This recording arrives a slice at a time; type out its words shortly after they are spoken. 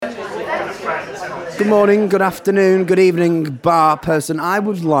Good morning, good afternoon, good evening, bar person. I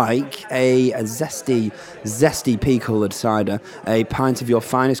would like a zesty pea-coloured cider, a pint of your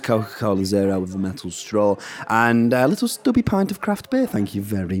finest Coca-Cola Zero with a metal straw, and a little stubby pint of craft beer. Thank you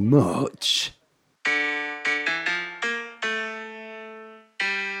very much.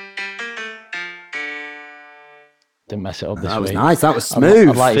 Didn't mess it up this week. That was nice. That was smooth.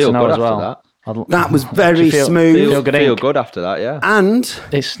 I'd like Feel to know good as well. after That was very smooth. Feel good after that, yeah. And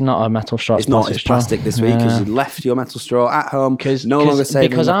It's not a metal straw. it's not. It's plastic this week because you left your metal straw at home. No longer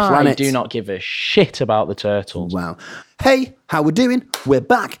saving the planet. I do not give a shit about the turtles. Wow. Hey, how we're doing? We're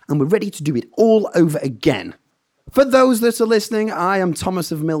back and we're ready to do it all over again. For those that are listening, I am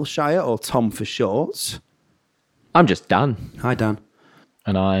Thomas of Millshire, or Tom for short. I'm just Dan. Hi, Dan.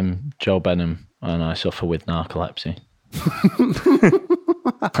 And I'm Joe Benham, and I suffer with narcolepsy.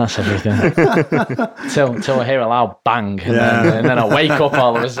 That's everything. Till I hear a loud bang, and then I wake up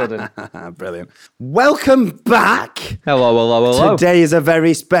all of a sudden. Brilliant. Welcome back. Hello. Today is a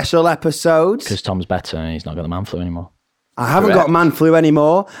very special episode. Because Tom's better, and he's not got the man flu anymore. I haven't got man flu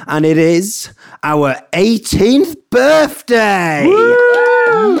anymore, and it is our 18th birthday.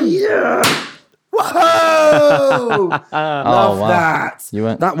 Woo! Yeah. Whoa! Love that.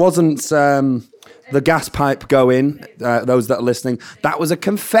 That wasn't the gas pipe going, those that are listening. That was a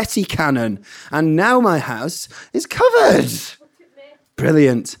confetti cannon. And now my house is covered.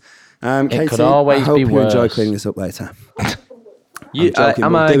 Brilliant. Katie, could always I hope be you worse. enjoy cleaning this up later. Am We'll do I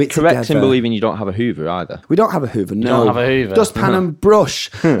it correct together. in believing you don't have a Hoover either? We don't have a Hoover, no. don't have a Hoover? Dustpan and brush.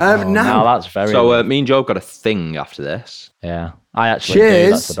 Now that's very So me and Joe got a thing after this. yeah. I actually Cheers.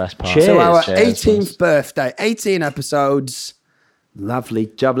 do. That's the best part. So our Cheers. 18th birthday, 18 episodes. Lovely,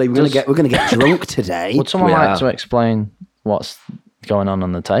 jubbly. We're gonna get drunk today. Would someone We like are. to explain what's going on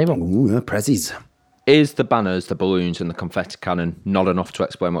the table? Ooh, prezzies. Is the banners, the balloons, and the confetti cannon not enough to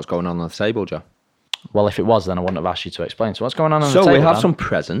explain what's going on the table, Joe? Well, if it was, then I wouldn't have asked you to explain. So what's going on the So table? we have Dan? some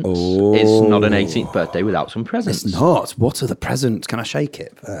presents. It's not an 18th birthday without some presents. It's not. What are the presents? Can I shake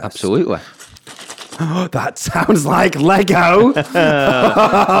it first? Absolutely. That sounds like Lego.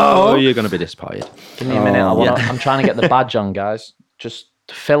 Oh, you're going to be disappointed. Give me a minute. I'm trying to get the badge on, guys. Just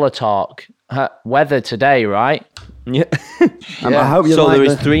filler talk. Weather today, right? Yeah. I hope you So like there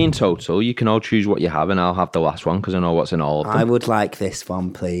is the- 3 in total. You can all choose what you have, and I'll have the last one because I know what's in all of them. I would like this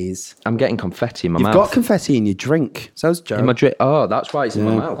one, please. I'm getting confetti in my You've mouth. got confetti in your drink. So's Joe. in my drink. Oh, that's why it's in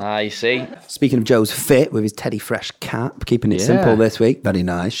my mouth. I see. Speaking of Joe's fit with his Teddy Fresh cap, keeping it Yeah. simple this week. Very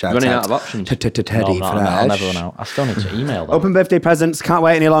nice. Shout Running out out of options. to Teddy No, Fresh. I'll never run out. I still need to email them. Open birthday presents. Can't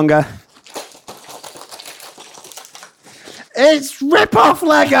wait any longer. It's rip-off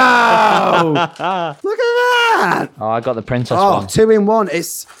Lego! Look at that! Oh, I got the princess Oh, one. 2 in 1.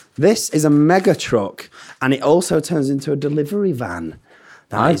 This is a mega truck, and it also turns into a delivery van.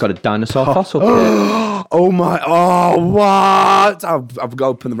 I've got a dinosaur fossil kit. Oh my! Oh, what? I've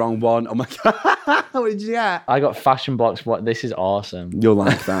opened the wrong one. Oh my god! What did you get? I got fashion blocks. What? This is awesome. You'll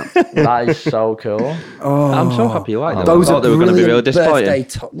like that. That is so cool. I'm so happy you like them. Those I are thought they were going to be real brilliant birthday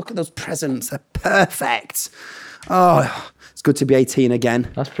disappointing. Look at those presents. They're perfect. Oh, it's good to be 18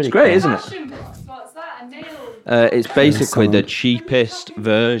 again. That's pretty It's great, cool. isn't it? Fashion books, what's that? A nail? It's basically the cheapest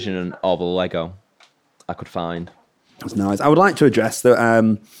version of a Lego I could find. That's nice. I would like to address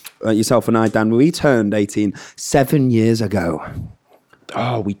that yourself and I, Dan, we turned 18 7 years ago.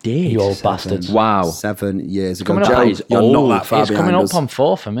 Oh, we did. You old bastards. Wow. 7 years ago. Coming up- Joe, That is you're old. not that far It's behind coming us. up on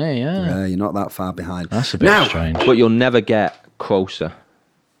 4 for me, yeah. Yeah, you're not that far behind. That's a bit Now- strange. But you'll never get closer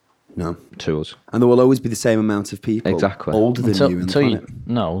No. to us. And there will always be the same amount of people Exactly. older than you in the planet.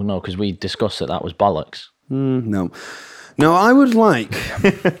 No, because we discussed that was bollocks. No. No, I would like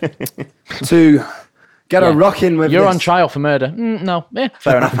to get a rocking with You're this. on trial for murder. No, yeah,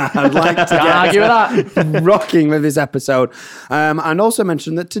 fair enough. I'd like to Can't argue with that. rocking with this episode. And also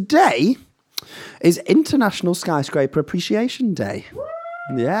mention that today is International Skyscraper Appreciation Day.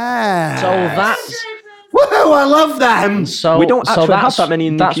 Yeah. So that's Woohoo, I love them. so. We don't so actually have that's, that many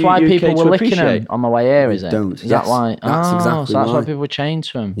in the That's why UK people to were licking appreciate. them on my way here. Is it? don't. Is Yes, that why? that's exactly So that's why why. people were chained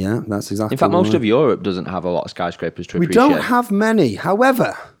to them. Yeah, that's exactly In fact, most why. of Europe doesn't have a lot of skyscrapers to We appreciate. don't have many.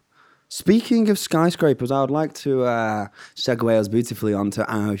 However, speaking of skyscrapers, I would like to segue us beautifully onto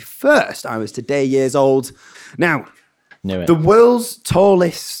our first. I was today years old. Now, Knew it. the world's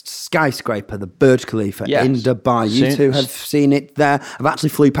tallest skyscraper, the Burj Khalifa Yes. in Dubai. You Soon- two have seen it there. I've actually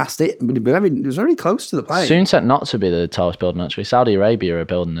flew past it. It was very close to the plane. Soon set not to be the tallest building. Actually, Saudi Arabia are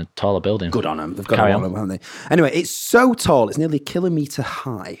building a taller building. Good on them. They've got Carry a on. lot of them, haven't they? Anyway, it's so tall. It's nearly a kilometre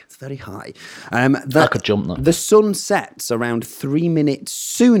high. It's very high. I could jump that. The sun sets around 3 minutes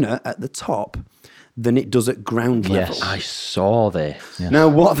sooner at the top than it does at ground level. Yes. I saw this. Now,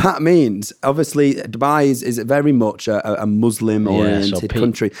 what that means, obviously, Dubai is very much a Muslim-oriented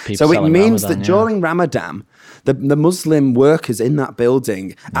country. people So it selling means Ramadan, that during Ramadan, the Muslim workers in that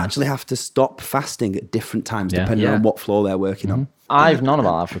building actually have to stop fasting at different times, depending Yeah. on what floor they're working on. I've known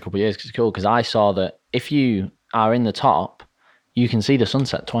about that for a couple of years because it's cool. Because I saw that if you are in the top, you can see the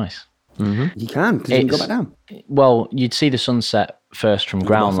sunset twice. You can, because you can go back down. Well, you'd see the sunset first from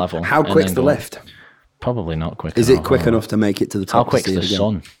ground level. How and quick's then the go- lift? Probably not quick. Is it quick enough to make it to the top? How to quick's see the it again?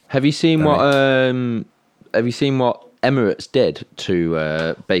 sun? Have you seen what? Have you seen what Emirates did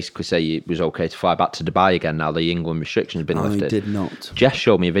to basically say it was okay to fly back to Dubai again now the England restrictions have been lifted? I did not. Jess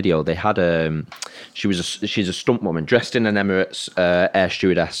showed me a video. They had she's a stunt woman dressed in an Emirates air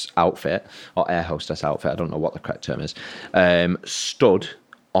stewardess outfit or air hostess outfit. I don't know what the correct term is. Stood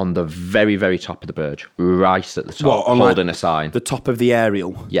on the very, very top of the Burj, right at the top, on, holding a sign. The top of the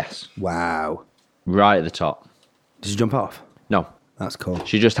aerial. Yes, Wow. right at the top. Did you jump off? No, That's cool.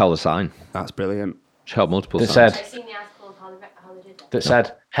 she just held a sign. That's brilliant. She held multiple That signs. said, I've seen the article of how they did that. that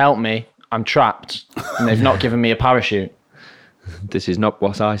said, help me, I'm trapped, and they've not given me a parachute. This is not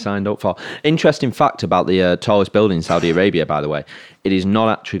what I signed up for. Interesting fact about the tallest building in Saudi Arabia, by the way. It is not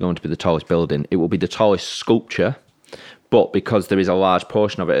actually going to be the tallest building. It will be the tallest sculpture. But because there is a large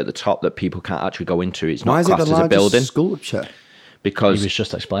portion of it at the top that people can't actually go into, it's Why not is it the classed as a largest building. sculpture? Because He was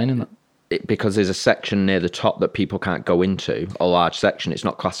just explaining that. because there's a section near the top that people can't go into, a large section. It's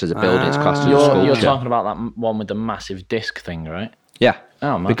not classed as a building, it's classed as a You're sculpture. talking about that one with the massive disc thing, right? Yeah.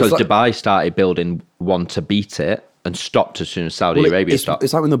 Oh, man. Because It's like- Dubai started building one to beat it and stopped as soon as Saudi Arabia it's, stopped.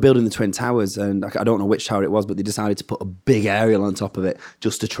 it's like when they're building the Twin Towers, and I don't know which tower it was, but they decided to put a big aerial on top of it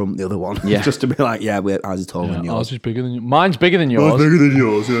just to trump the other one. Yeah. Just to be like, yeah, ours is taller than yours. Ours is bigger than yours. Mine's bigger than yours. Bigger than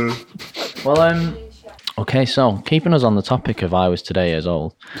yours, yeah. Well, okay, so keeping us on the topic of I was today years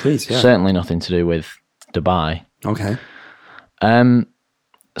old. Please, yeah. Certainly nothing to do with Dubai. Okay.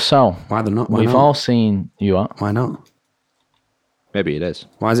 So Why they're not? Why we've not? all seen you are. Why not? Maybe it is.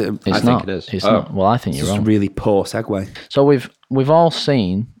 Why is it? It's think not. it is. It's Oh. not. Well, I think you're It's a wrong. really poor segue. So we've all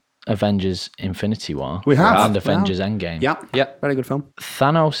seen Avengers: Infinity War. We have. And Avengers: Endgame. Yeah. Yeah. Very good film.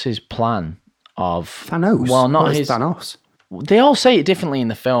 Thanos' plan of Thanos. Well, not What is his. Thanos. They all say it differently in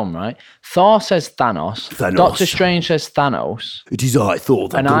the film, right? Thor says Thanos. Thanos. Doctor Strange says Thanos. It is I, Thor,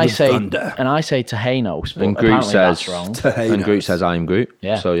 the And God I of say thunder. Tahanos, but And Groot apparently says, that's wrong. and Groot says, I am Groot.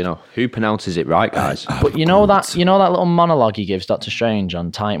 Yeah. So, who pronounces it right, guys? But you know that little monologue he gives Doctor Strange on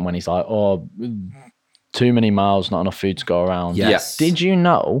Titan when he's like, "Oh, too many miles, not enough food to go around." Yes. Did you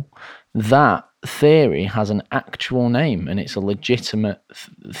know that theory has an actual name and it's a legitimate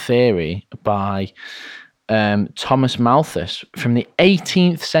theory by Thomas Malthus from the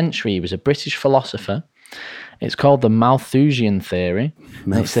 18th century? He was a British philosopher. It's called the Malthusian theory.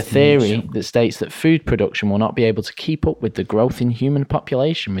 And it's the theory that states that food production will not be able to keep up with the growth in human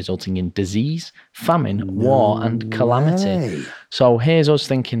population, resulting in disease, famine, war, and calamity. way. So here's us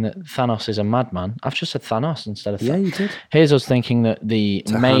thinking that Thanos is a madman. I've just said Thanos instead of Yeah, you did. Here's us thinking that the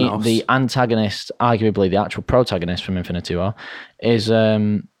Thanos. the antagonist, arguably the actual protagonist from Infinity War,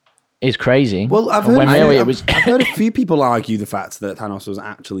 is crazy. Well, I've when heard, really I've, it was. I've heard a few people argue the fact that Thanos was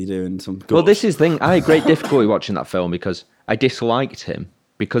actually doing some good. Well, this is the thing. I had great difficulty watching that film because I disliked him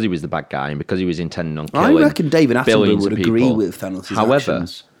because he was the bad guy and because he was intending on I killing reckon David Attenborough billions would of agree people. with Thanos' However,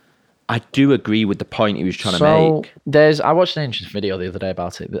 actions. I do agree with the point he was trying to So make. I watched an interesting video the other day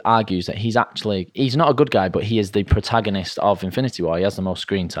about it that argues that he's not a good guy, but he is the protagonist of Infinity War. He has the most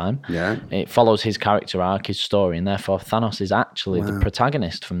screen time. Yeah. It follows his character arc, his story, and therefore Thanos is actually the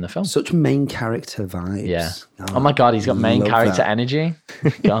protagonist from the film. Such main character vibes. Yeah. Oh my God, he's got main love character that. energy.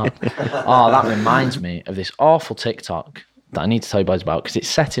 God. Oh, that reminds me of this awful TikTok that I need to tell you guys about because it's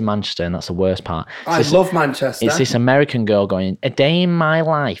set in Manchester and that's the worst part. I love Manchester. It's this American girl going, "A day in my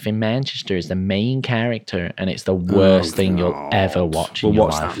life in Manchester" is the main character, and it's the worst thing you'll ever watch in We'll your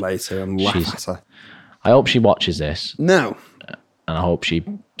watch life. that later and laugh She's- at her. I hope she watches this, No. and I hope she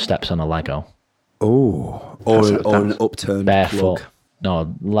steps on a Lego Oh. Or an upturned barefoot. plug.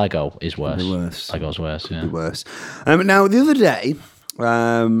 No, Lego is worse. worse. Lego's worse. Yeah. Worse. Now, the other day,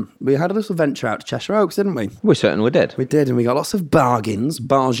 we had a little venture out to Cheshire Oaks, didn't we? We certainly did. We did, and we got lots of bargains.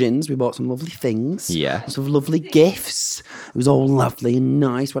 We bought some lovely things. Yeah. Lots of lovely gifts. It was all lovely and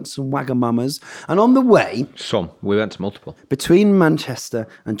nice. Went to some Wagamamas. And on the way, We went to multiple. between Manchester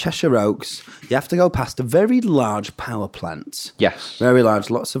and Cheshire Oaks, you have to go past a very large power plant. Yes. Very large,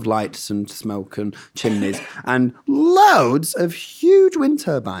 lots of lights and smoke and chimneys, and loads of huge wind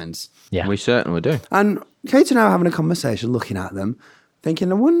turbines. Yeah. We certainly do. And Kate and I were having a conversation looking at them.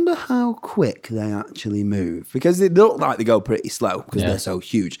 thinking, I wonder how quick they actually move. Because they look like they go pretty slow because they're so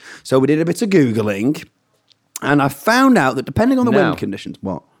huge. So we did a bit of Googling, and I found out that depending on the wind conditions,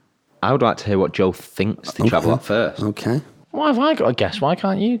 what? I would like to hear what Joe thinks they travel at first. Okay. Why have I got to guess? Why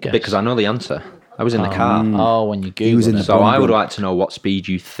can't you guess? Because I know the answer. I was in the car. Oh, when you Googled was in it. the So I would Bond. like to know what speed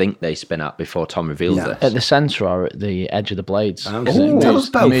you think they spin at before Tom reveals Yeah. this. At the centre or at the edge of the blades? Oh, Because it tell moves- us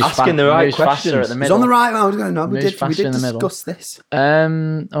both. moves Asking the right moves faster questions. at the It's It's middle. on the right. I was going, no, we Moves did faster in the middle. discuss this.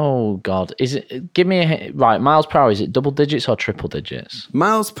 Oh God, is it? Give me a hint. Right, miles per hour. Is it double digits or triple digits?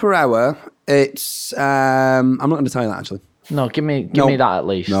 Miles per hour, it's, I'm not going to tell you that actually. No, give me No. that at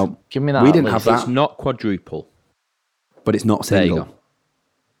least. No. Give me that. We at didn't least. have that. It's not quadruple. But it's not There you single. go.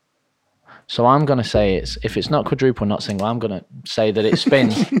 So I'm going to say if it's not quadruple, not single, I'm going to say that it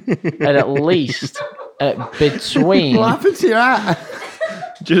spins at least between. What happened to your hat?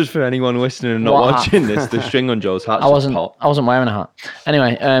 Just for anyone listening and not What? watching this, the string on Joe's hat I wasn't popped. wearing a hat.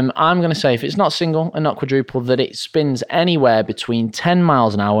 Anyway, I'm going to say if it's not single and not quadruple, that it spins anywhere between 10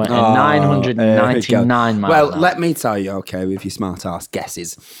 miles an hour and 999 miles Well, an hour. let me tell you, okay, with your smart ass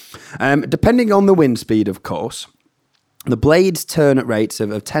guesses. Depending on the wind speed, of course, the blades turn at rates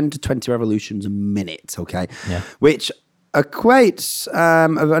of 10 to 20 revolutions a minute, okay? Yeah. Which equates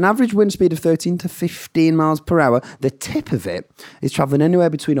of an average wind speed of 13 to 15 miles per hour. The tip of it is travelling anywhere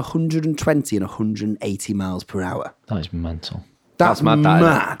between 120 and 180 miles per hour. That is mental. That's mad, mad.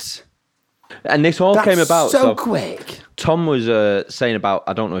 that, isn't And this all That's came about. so quick. Tom was saying about,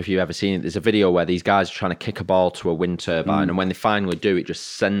 I don't know if you've ever seen it, there's a video where these guys are trying to kick a ball to a wind turbine, and when they finally do, it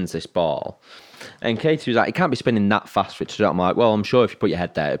just sends this ball. And Katie was like, it can't be spinning that fast for it to do it. I'm like, well, I'm sure if you put your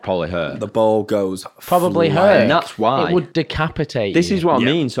head there, it'd probably hurt. The ball goes Probably flying. hurt. And that's why. It would decapitate This you. is what Yeah.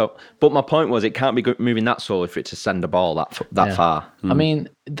 I mean. So, but my point was, it can't be moving that slowly for it to send a ball that Yeah. far. I mean,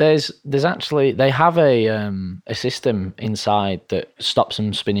 there's actually they have a system inside that stops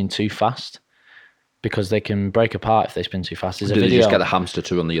them spinning too fast because they can break apart if they spin too fast. There's a Do they video. just get the hamster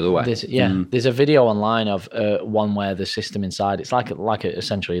to run the other way? There's a video online of one where the system inside it's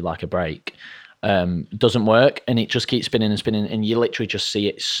essentially like a brake. Doesn't work and it just keeps spinning and spinning and you literally just see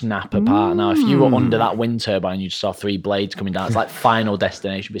it snap apart. Now, if you were under that wind turbine, you just saw three blades coming down. It's like Final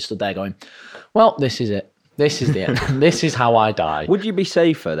Destination. You'd be stood there going, well, this is it. This is the end. This is how I die. Would you be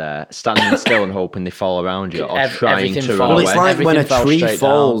safer there, standing still and hoping they fall around you, or trying everything to falls. run Well, away? it's like when a Everything fell tree straight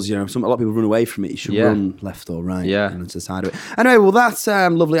falls, you know, a lot of people run away from it. You should Yeah. run left or right. Yeah. To the side of it. Anyway, well, that's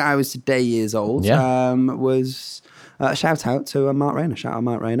lovely. I was today years old. Yeah. Was a shout out to Mark Rayner. Shout out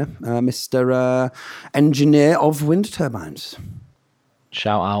Mark Rayner, Mr. Engineer of wind turbines.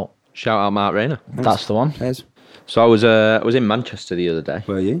 Shout out. Shout out Mark Rayner. That's the one. There's, So I was in Manchester the other day.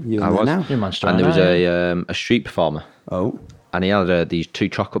 were you? You I in there was. now? You managed to And there run was out, a street performer, Oh, and he had these 2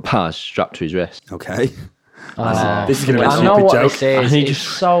 chocolate bars strapped to his wrist. okay. Oh, This is gonna be a I know stupid what joke. this is. And he It's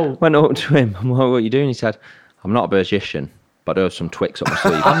just so. Went up to him. I'm like, what are you doing? He said, I'm not a magician, but I have some Twix up my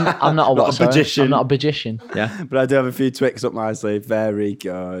sleeve. I'm not a what, a sorry? magician. I'm not a magician. Yeah. But I do have a few Twix up my sleeve. Very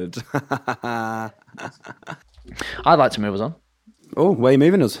good. I'd like to move us on. Oh, where are you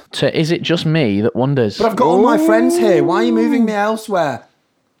moving us? To is it just me that wonders? But I've got all my friends here. Why are you moving me elsewhere?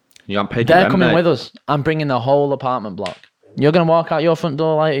 You haven't paid your They're rent, coming mate. with us. I'm bringing the whole apartment block. You're going to walk out your front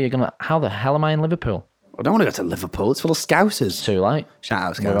door later. You're going to, how the hell am I in Liverpool? I don't want to go to Liverpool. It's full of Scousers. Too late. Shout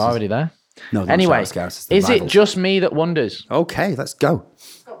out We're Scousers. already there. No, not Anyway, shout out Scousers. They're is it rivals. just me that wonders? Okay, let's go.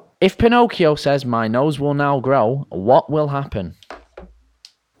 If Pinocchio says my nose will now grow, what will happen?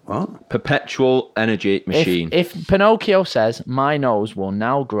 What? Perpetual energy machine. If Pinocchio says my nose will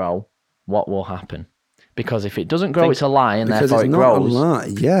now grow, what will happen? Because if it doesn't grow, it's a lie, and Because therefore it's it not a grows. lie.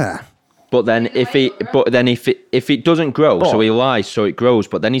 Yeah. But then if it doesn't grow, so he lies, so it grows.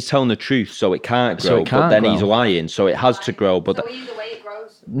 But then he's telling the truth, so it can't grow. So it can't but then grow. he's lying, so it has to grow. But So either way it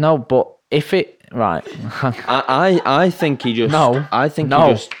grows. No, but if it right, I think he just No. I think No.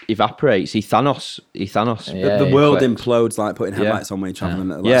 he just evaporates. He Thanos. Yeah, The yeah, world clicked. implodes like putting headlights on when you're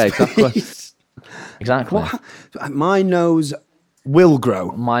traveling at the Yeah, last exactly. pace. exactly. My nose will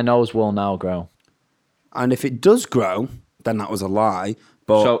grow. My nose will now grow. And if it does grow, then that was a lie.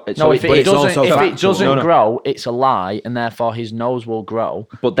 But So it's No, if but it it's also doesn't, if it factual. doesn't No, no. grow, it's a lie, and therefore his nose will grow.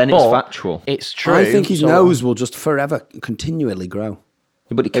 But then it's factual. It's true. I think his so- nose will just forever continually grow.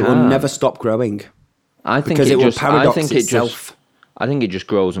 But it It will can't. never stop growing. I think because it will just, paradox I think itself. I think it just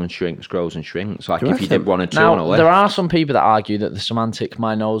grows and shrinks, grows and shrinks. Like Do if you you did reckon? 1 or 2 on a Now, list. there are some people that argue that the semantic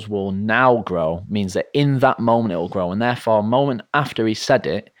 "my nose will now grow" means that in that moment it will grow, and therefore, a moment after he said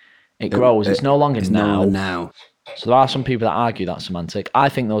it, it grows. It's no longer It's now. now. So there are some people that argue that semantic. I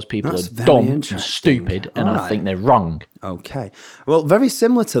think those people That's are very dumb and interesting. stupid, and I Alright. think they're wrong. Okay. Well, very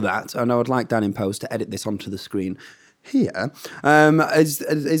similar to that, and I would like Dan in post to edit this onto the screen. here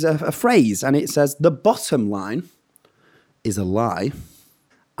is a phrase, and it says, the bottom line is a lie,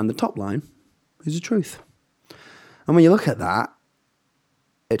 and the top line is the truth. And when you look at that,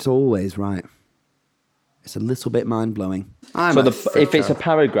 it's always right. It's a little bit mind-blowing. If it's a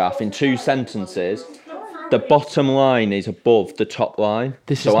paragraph in 2 sentences, the bottom line is above the top line.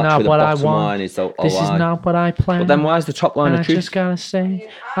 This is not what I want. This is not what I planned. But then why is the top line and a truth? I just gotta say,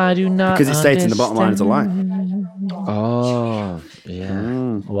 I do not. Because it states in the bottom line is a lie. Oh, yeah.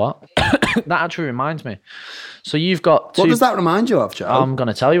 What? That actually reminds me. So you've got two. What does that remind you of, Joe? I'm going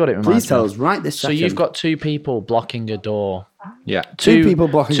to tell you what it reminds me. Please tell of. us right this second. So you've got 2 people blocking a door. Yeah. Two people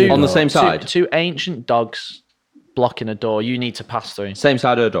blocking a door. On the same side? Two ancient dogs blocking a door you need to pass through. Same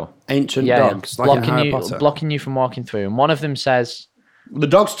side of the door. Ancient dogs, like in Harry Potter. Blocking you from walking through. And one of them says... The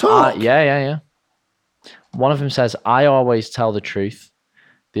dogs talk? Yeah. One of them says, I always tell the truth.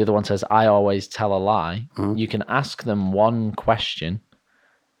 The other one says, I always tell a lie. You can ask them one question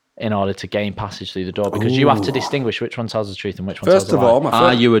in order to gain passage through the door, because you have to distinguish which one tells the truth and which one tells the lie. First of all,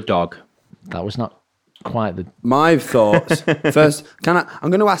 Are you a dog? That was not quite the... My thoughts. First,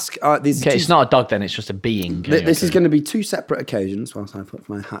 I'm going to ask... these Okay, it's not a dog then, it's just a being. This is going to be 2 separate occasions whilst I put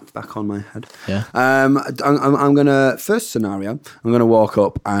my hat back on my head. Yeah. I'm going to... First scenario, I'm going to walk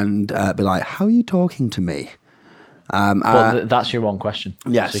up and be like, how are you talking to me? But that's your one question.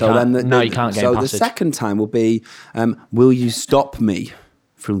 Yeah, so so then... you can't gain passage. So passage. the second time will be, will you stop me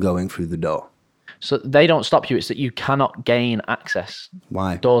from going through the door? So they don't stop you, it's that you cannot gain access.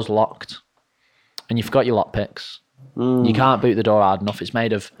 Why? Door's locked. And you forgot your lockpicks. You can't boot the door hard enough. It's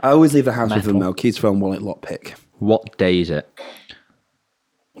made of... I always leave the house with metal. them though. Keys, phone, wallet, lockpick. What day is it?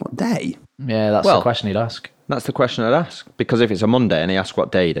 What day? Yeah, that's the question he'd ask. That's the question I'd ask. Because if it's a Monday and he asks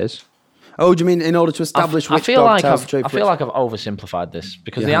what day it is... Oh, do you mean in order to establish which feel dog like tells the truth? I feel like I've oversimplified this,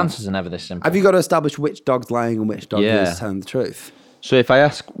 because the answers are never this simple. Have you got to establish which dog's lying and which dog Yeah. is telling the truth? So if I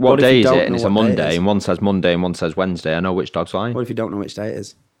ask What what if day you is don't it and know it's a what day it Monday is? and one says Monday and one says Wednesday, I know which dog's lying. What if you don't know which day it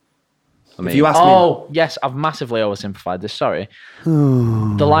is? I mean, If you ask Oh, yes, I've massively oversimplified this. Sorry.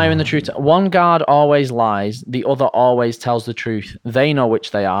 The liar and the truth. One guard always lies. The other always tells the truth. They know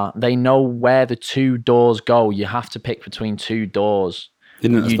which they are. They know where the 2 doors go. You have to pick between 2 doors.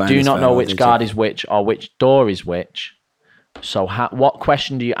 Didn't You explain do this not very know well, which did guard you? is which or which door is which. So what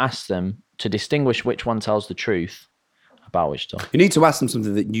question do you ask them to distinguish which one tells the truth about which door? You need to ask them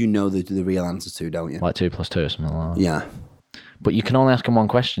something that you know the real answer to, don't you? Like 2 + 2 or something like that. Yeah. But you can only ask them one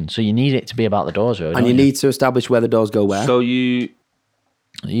question. So you need it to be about the doors, really. And you need to establish where the doors go where. So you...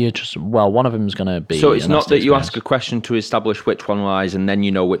 one of them's going to be... So it's an not that you experience. ask a question to establish which one lies and then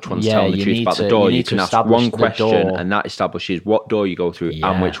you know which one's Yeah, telling the you truth need about the to- door. you You need can to ask establish one the question door. and that establishes what door you go through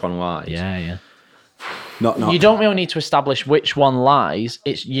Yeah. and which one lies. Yeah. Not. You don't really need to establish which one lies.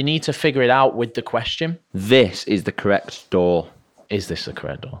 You need to figure it out with the question. This is the correct door. Is this the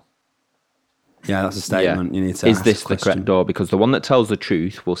correct door? Yeah, that's a statement. You need to Is ask this the the question. correct door? Because the one that tells the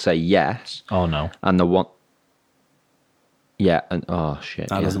truth will say yes. Oh, no. And the one... Yeah, and... Oh, shit.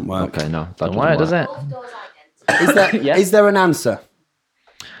 That yeah. doesn't work. Okay, no. That Don't worry, does it? Both doors identical. Is there an answer?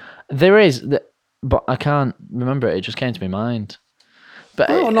 There is, but I can't remember it. It just came to my mind. But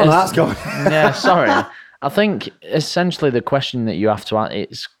Oh, no, that's going. Yeah, sorry. I think essentially the question that you have to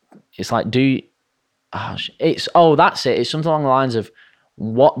ask, it's like, that's it. It's something along the lines of,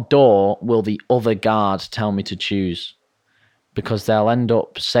 what door will the other guard tell me to choose? Because they'll end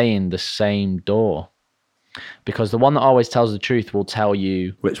up saying the same door. Because the one that always tells the truth will tell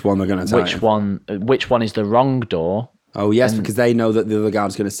you Which one they're going to tell you. which one is the wrong door. Oh, yes, because they know that the other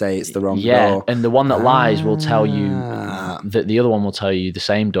guard's going to say it's the wrong door. And the one that lies will tell you that the other one will tell you the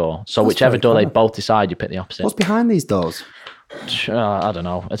same door. So whichever very door they clever. both decide, you pick the opposite. What's behind these doors? I don't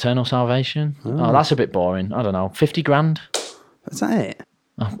know. Eternal salvation? Oh, that's a bit boring. I don't know. 50 grand? Is that it?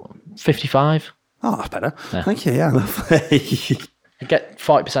 55? Oh, that's better. Thank you. Yeah, lovely. You get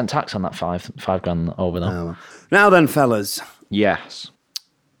 40% tax on that five grand over there. Now then, fellas, Yes.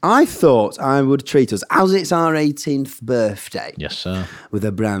 I thought I would treat us, as it's our 18th birthday, Yes, sir. with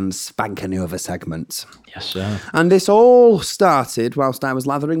a brand spanking new of a segment. Yes, sir. And this all started whilst I was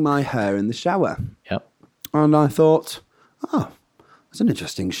lathering my hair in the shower. Yep. And I thought, oh, that's an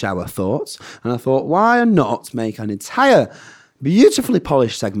interesting shower thought. And I thought, why not make an entire beautifully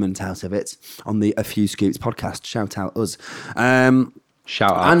polished segment out of it on the A Few Scoops podcast? Shout out us.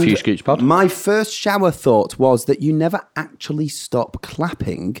 Shout out Few Scoops Pod. My first shower thought was that you never actually stop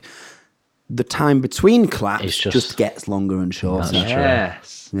clapping. The time between claps It's just gets longer and shorter. That's true.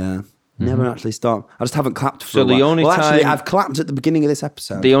 Yes. Yeah. Never actually stop. I just haven't clapped for So a the while. only actually, time- I've clapped at the beginning of this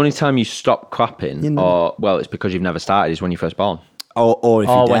episode. The only time you stop clapping, know. it's because you've never started, is when you're first born. Or if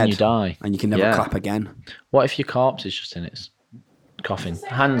Or you're when dead, you die. and you can never Yeah. clap again. What if your corpse is just in its coffin?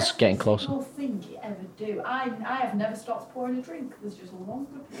 Hands getting closer. People think you ever do. I have never stopped pouring a drink. There's just one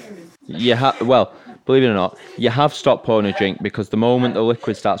appearing. Well, believe it or not, you have stopped pouring a drink because the moment the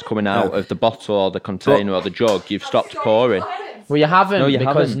liquid starts coming out of the bottle or the container or the jug, you've stopped pouring. Well, you haven't, No, you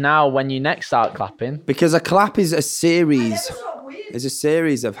because haven't. now when you next start clapping, Because a clap is a series. It's not weird. It's a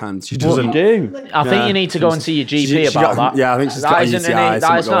series of hands. She You doesn't. do. I think Yeah. you need to go and see your GP She about got- that. yeah, I think she's got that a isn't UTI, that is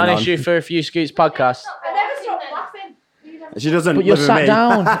something not an going on. issue for a few Scoots podcast. I never stopped laughing. She doesn't. But you're live with sat me.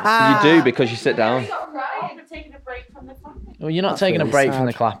 down. You do because you sit down. Stop crying. I'm taking a break from the clapping. Well, you're not taking a really break from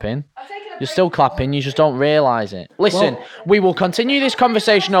the sad. clapping. I'm taking a You're break still from clapping, you just don't realise it. Listen, we will continue this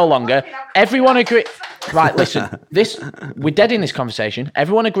conversation no longer. Everyone agree. Right, listen, we're dead in this conversation.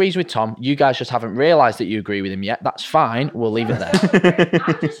 Everyone agrees with Tom. You guys just haven't realised that you agree with him yet. That's fine. We'll leave it there.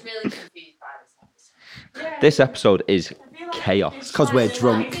 I'm just really confused by this episode. This episode is chaos. Because we're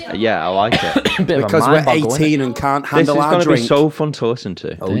drunk. Yeah, I like it. A bit of a Because we're mind boggle, innit? 18 and can't This is handle our going to be drink. so fun to listen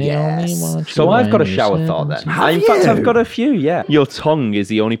to. Oh, They only yes. want So you I've got a when shower you thought say- then. Have In fact, you? I've got a few, yeah. Your tongue is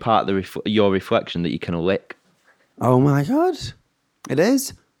the only part of your reflection that you can lick. Oh my God. It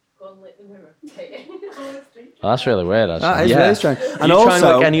is. Go and lick the mirror. Oh, that's really weird, That actually. is Yeah. very strange. And And you try and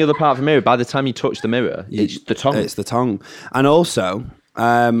also, lick any other part of the mirror, by the time you touch the mirror, it's the tongue. It's the tongue. And also,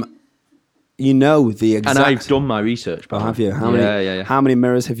 you know the exact. And I've done my research. Oh, pal. have you? How Yeah, many? yeah. How many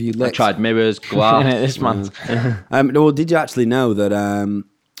mirrors have you I licked? tried mirrors, glass. This month. Well, did you actually know that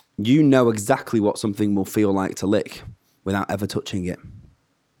you know exactly what something will feel like to lick without ever touching it?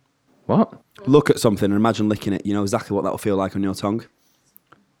 What? Look at something and imagine licking it. You know exactly what that will feel like on your tongue.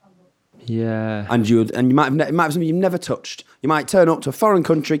 Yeah. And you might have it might have something you've never touched. You might turn up to a foreign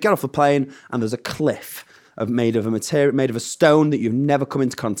country, get off the plane, and there's a cliff made of a stone that you've never come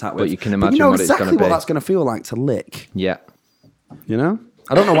into contact with. But you can you imagine know what it's exactly gonna what be. that's going to feel like to lick. Yeah. You know,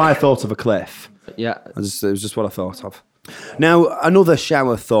 I don't know why I thought of a cliff. Yeah. It was just what I thought of. Now, another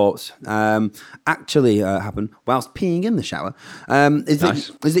shower thought actually happened whilst peeing in the shower. Is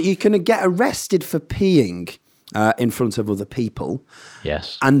that you can get arrested for peeing in front of other people,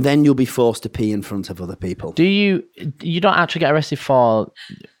 Yes. and then you'll be forced to pee in front of other people. You don't actually get arrested for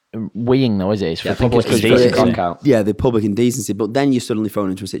weeing, though, is it? It's for I think public it's 'cause indecency. it's cock out. Yeah, the public indecency. But then you're suddenly thrown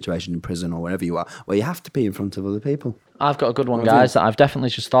into a situation in prison or wherever you are where you have to pee in front of other people. I've got a good one, guys, that I've definitely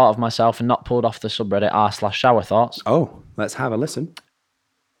just thought of myself and not pulled off the subreddit r/shower thoughts. Oh, let's have a listen.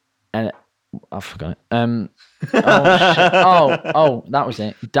 And I forgot it. That was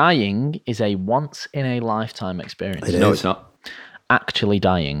it. Dying is a once in a lifetime experience. It No, is. it's not. Actually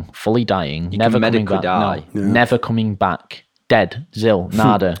dying, fully dying, You never can coming medically back. die. No, never coming back. Dead, zil,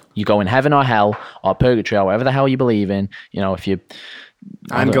 nada. You go in heaven or hell or purgatory or whatever the hell you believe in. You know, if you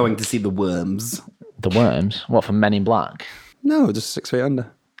I'm going to see the worms. the worms, what from Men in Black? No, just 6 feet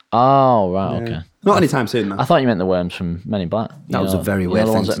under. Oh right, okay. Not anytime soon, though. I thought you meant the worms from Men in Black. That was a very weird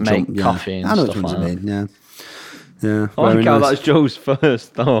the thing ones to that make jump. Yeah. coffee and I know stuff which ones like you that. mean. Yeah. I like very how nice. that's Joe's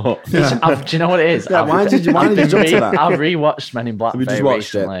first thought. Do you know what it is? Yeah, why did you jump to that? I've rewatched Men in Black Have you very just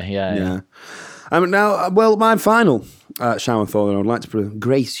watched recently. it? Yeah. Now, well, my final shower thought that I would like to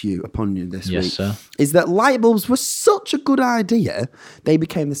grace you upon you this Yes, week sir. is that light bulbs were such a good idea, they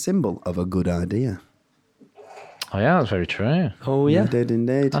became the symbol of a good idea. Oh yeah, that's very true. Oh, yeah. They did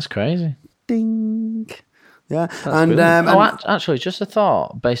indeed. That's crazy. Ding. Yeah. brilliant. Actually, just a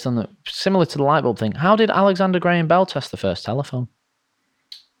thought based on similar to the light bulb thing. How did Alexander Graham Bell test the first telephone?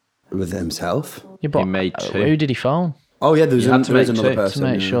 with himself. Yeah, but made two. who did he phone? Oh yeah, there was, You had to there is make another two to person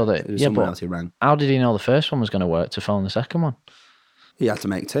make yeah. sure that- There was yeah, someone but- else he rang. How did he know the first one was going to work to phone the second one? He had to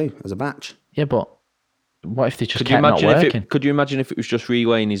make two as a batch. Yeah, but what if they just Could you kept not imagine working? could you imagine if it was just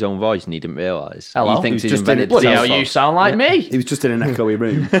relaying his own voice and he didn't realise? Hello? He thinks He was he's just in invented it- Bloody the hell, cell you phone. sound like me. He was just in an echoey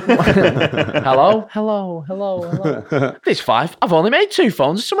room. Hello. This 5. I've only made 2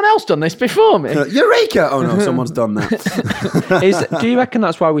 phones. Has someone else done this before me? Eureka! Oh no, someone's done that. Do you reckon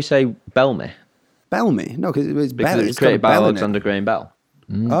that's why we say Bellmy? Bellmy? No, because it was Because bell. it was It's got a created by bell in it. Alexander Graham Bell.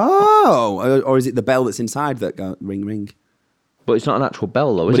 Oh, or is it the bell that's inside that go ring ring? But it's not an actual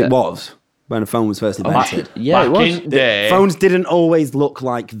bell, though, is But it? it was when a phone was first invented. Yeah, it was. Phones didn't always look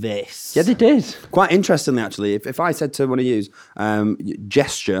like this. Yeah, they did. Quite interestingly, actually, if I said to one of you,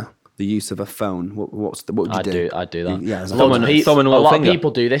 gesture the use of a phone, what would you do? I'd do that. Yeah, there's a Thumb lot and- of Pe- thumb and a little lot finger. of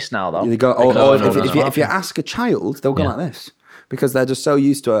people do this now, though. They go, Because or of if the you ask a child, they'll go Yeah. like this because they're just so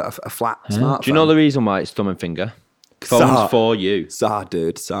used to a flat smartphone. Do you know the reason why it's thumb and finger? Phones Sar. for you. Sar,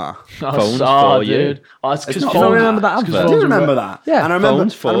 dude, Sar. Phones oh, for you. dude. Oh, it's because not phones. for remember that it's 'cause advert? I phones do are- remember that. Yeah, and I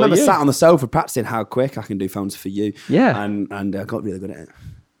phones for remember you. sat on the sofa practicing how quick I can do phones for you. Yeah. and I got really good at it.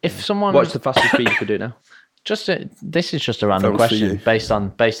 If someone What's the fastest speed you could do now? This is just a random Phones for question you.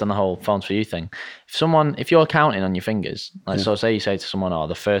 based on the whole phones for you thing. If you're counting on your fingers, like so, say you say to someone, "Oh,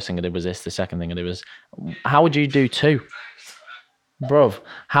 the first thing I did was this, the second thing I did was," how would you do 2, bruv?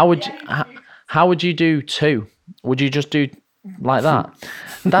 How would you do 2? Would you just do like that?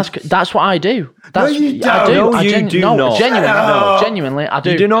 That's what I do. That's, you I don't. do. No, I you do not. Genuinely, I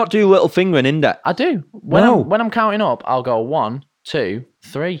do. You do not do little finger and index. I do. When I'm counting up, I'll go 1, 2,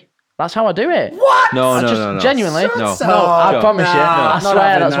 3. That's how I do it. What? No. Genuinely. No. I promise you. No, I not swear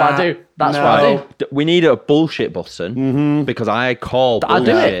having that's what I that. do. That's what I do. We need a bullshit button because I call I bullshit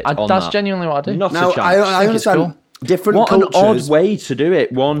do it. on That's that. genuinely what I do. Not Now, a chance. I think it's understand cool. different What cultures. an odd way to do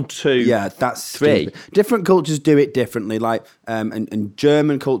it. 1, 2. Yeah, that's 3. stupid. Different cultures do it differently. Like, and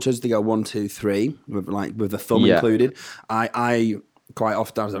German cultures, they go 1, 2, 3, with the thumb Yeah. included. I quite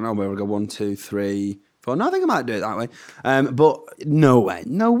often, I don't know, where we go 1, 2, 3, 4. No, I think I might do it that way. But no way.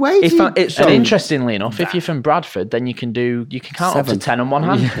 If do I- you- it's And So- interestingly enough, if you're from Bradford, then you can count up to 7. 10 on one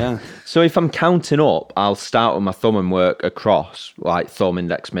hand. Yeah. So if I'm counting up, I'll start with my thumb and work across, like thumb,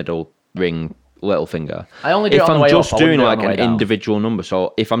 index, middle, ring, little finger. I only do if it on I'm the way just up, I wouldn't doing do it on like the way an down. individual number.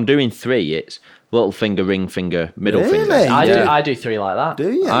 So if I'm doing 3, it's little finger, ring finger, middle Really? finger. I do 3 like that.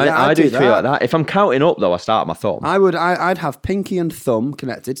 Do you? Yeah, I do 3 that. like that. If I'm counting up though, I start my thumb. I'd have pinky and thumb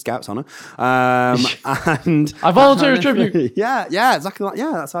connected, Scouts honour, and I volunteer as tribute. Yeah, exactly.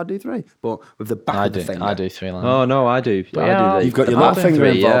 That's how I do 3, but with the back of the finger. I do 3 like that. Oh no, I do. yeah, I do. You've got the your back little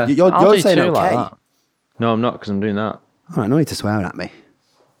finger 3, involved. Yeah. You're I'll do saying 2 okay. like that. No, I'm not because I'm doing that. All right, no need to swear at me.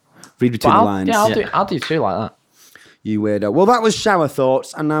 Read between But the lines. I'll do 2 like that. You weirdo. Well, that was shower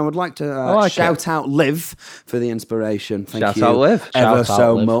thoughts, and I would like to like shout out Liv for the inspiration. Thank Shout you out Liv. ever Shout out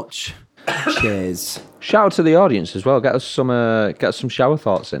so Liv. much. Cheers. Shout out to the audience as well. Get us some shower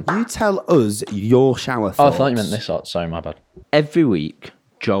thoughts in. You tell us your shower Oh, I thoughts. thought you meant this sort. Sorry, my bad. Every week,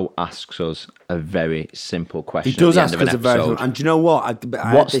 Joe asks us a very simple question. He does at ask the end us a of an very. episode. And do you know what? I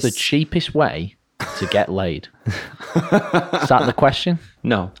had What's this- the cheapest way to get laid? Is that the question?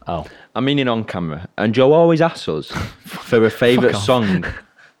 No. Oh. I'm meaning on camera. And Joe always asks us for a favourite song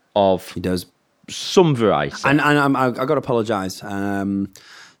of He does. some variety. And I got to apologise.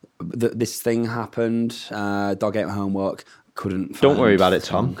 This thing happened. Dog ate my homework. Couldn't. Don't find worry about the it,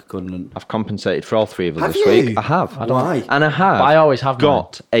 Tom. song, Couldn't. I've compensated for all 3 of us Have this you? week. I have. Why? And I have. But I always have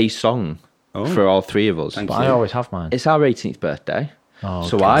got a song for all 3 of us. But I always have mine. It's our 18th birthday. Oh,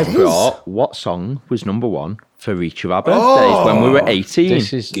 so God. I brought what song was number 1 for each of our birthdays when we were 18.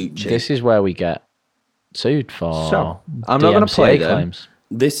 This is where we get sued for. So, I'm not gonna DMCA play them. claims.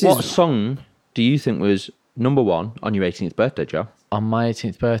 This What is. song do you think was number 1 on your 18th birthday, Joe? On my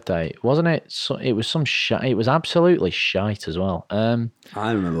 18th birthday, wasn't it? It was some shite. It was absolutely shite as well.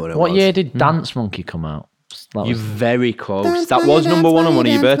 I remember what it was. What year did Dance Monkey come out? That You're was, very close. Dance That Monkey, was number Dance 1 on one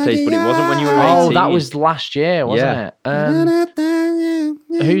of your Monkey, birthdays, but it wasn't when you were 18. oh, that was last year, wasn't it?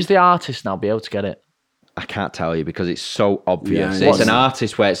 Who's the artist now? Be able to get it. I can't tell you because it's so obvious. Yeah, It's an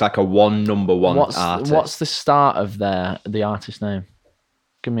artist where it's like a number one artist. What's the start of the artist name?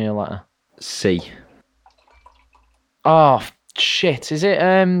 Give me a letter. C. Oh shit! Is it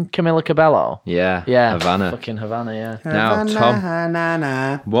Camila Cabello? Yeah. Yeah, Havana. Fucking Havana. Yeah. Now,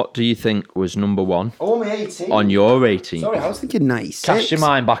 Tom, what do you think was number 1 Only 18. on your 18th? Sorry, I was thinking 96. Cast your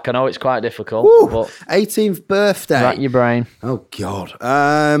mind back. I know it's quite difficult, Woo, but 18th birthday. rack your brain. Oh, God.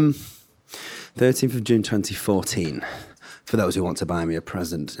 13th of June 2014. For those who want to buy me a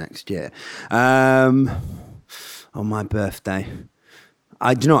present next year. On my birthday.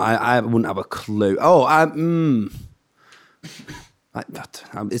 I wouldn't have a clue. It's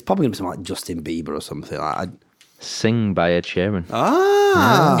probably going to be something like Justin Bieber or something. Sing by Ed Sheeran.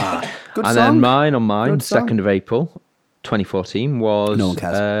 Good And song. then mine on mine, Good song. 2nd of April 2014 was No one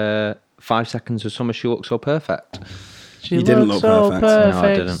cares. 5 Seconds of Summer, She Looks So Perfect. You didn't look so perfect. No,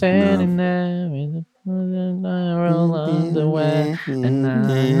 I didn't. Standing there with a roll underwear, and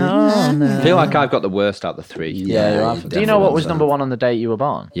I know I feel like I've got the worst out of the 3. Yeah, you have. Do you know what was number 1 on the date you were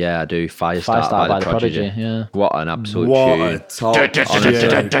born? Yeah, I do. Firestarter by the Prodigy. Yeah. What an absolute What tune. a top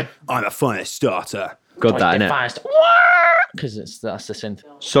tune. I'm a funny starter. Good that, innit? Because that's the synth.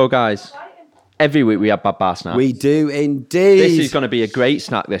 So, guys, every week we have Bad Bar Snacks. We do indeed. This is going to be a great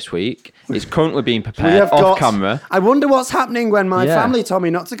snack this week. It's currently being We prepared have off got- camera. I wonder what's happening when my Yeah. family told me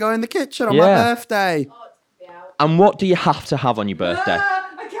not to go in the kitchen on Yeah. my birthday. And what do you have to have on your birthday?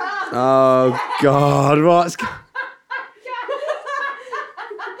 I can't. Oh, God. What's...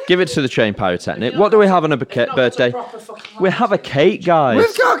 Give it to the trained pyrotechnic. What do we have on a birthday? We have a cake, guys.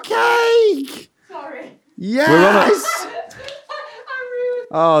 We've got cake! Sorry. Yes!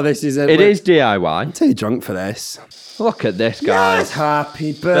 Oh, this is It is DIY. I'm too drunk for this. Look at this, guys.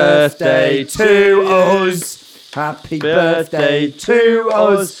 Happy birthday to us. Happy birthday to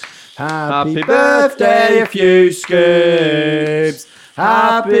us. Happy birthday, a few scoops.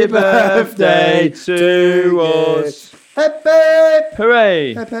 Happy birthday to us. Hip hip.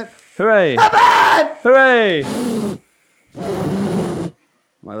 Hooray! Hip hip. Hooray! Hip. Hooray!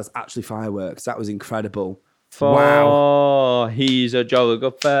 Well, that's actually fireworks. That was incredible. For he's a jolly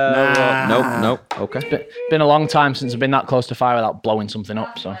good fella. Nah. Nope. Okay. Been a long time since I've been that close to fire without blowing something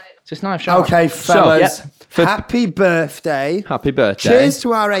up. So it's just nice shout. Okay, fellas. yeah. Happy birthday. Happy birthday. Cheers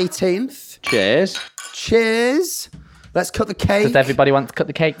to our 18th. Cheers. Cheers. Let's cut the cake. Does everybody want to cut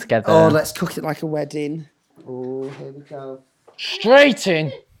the cake together? Oh, let's cook it like a wedding. Oh, here we go. Straight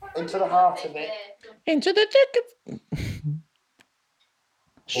in. Into the heart of it. Into the dick of...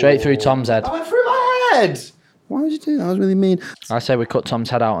 Straight through Tom's head. I went through my head. Why would you do that? That was really mean. I say we cut Tom's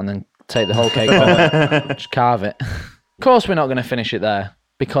head out and then take the whole cake home. Just carve it. Of course we're not going to finish it there,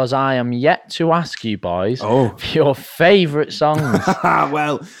 because I am yet to ask you boys for your favourite songs.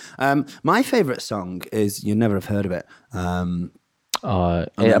 Well, my favourite song is, you never have heard of it. I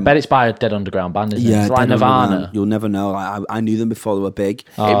bet it's by a Dead Underground band, isn't it? Yeah, It's like Dead Nirvana. Underground. You'll never know. I knew them before they were big.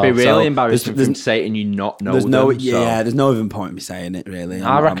 It'd be really so embarrassing there's- from Satan you not know There's them. no, so- there's no even point in me saying it, really.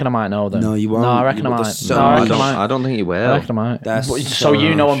 I reckon I might know them. No, you won't. No, I reckon You I will. might. There's so No, I much. reckon I might. I don't think you will. I reckon I might. There's So so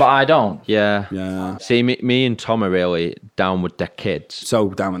you know much. them, but I don't. Yeah. Yeah. See, me and Tom are really down with the kids, So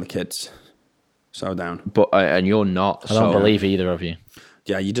down with the kids. So down. but and you're not. I don't believe either of you.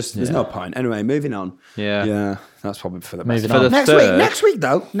 Yeah, there's no point. Anyway, moving on. Yeah. Yeah, that's probably for the best. Moving on. the Next third- week. Next week,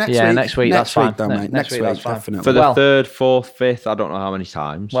 though. Next Yeah, week. next week, that's fine. Though, mate. Next week, that's fine. definitely. For the Well- third, fourth, fifth, I don't know how many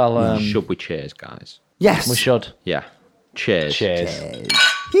times. Well, should we cheers, guys? yes. We should. Yeah. Cheers. Cheers.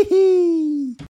 Hee hee.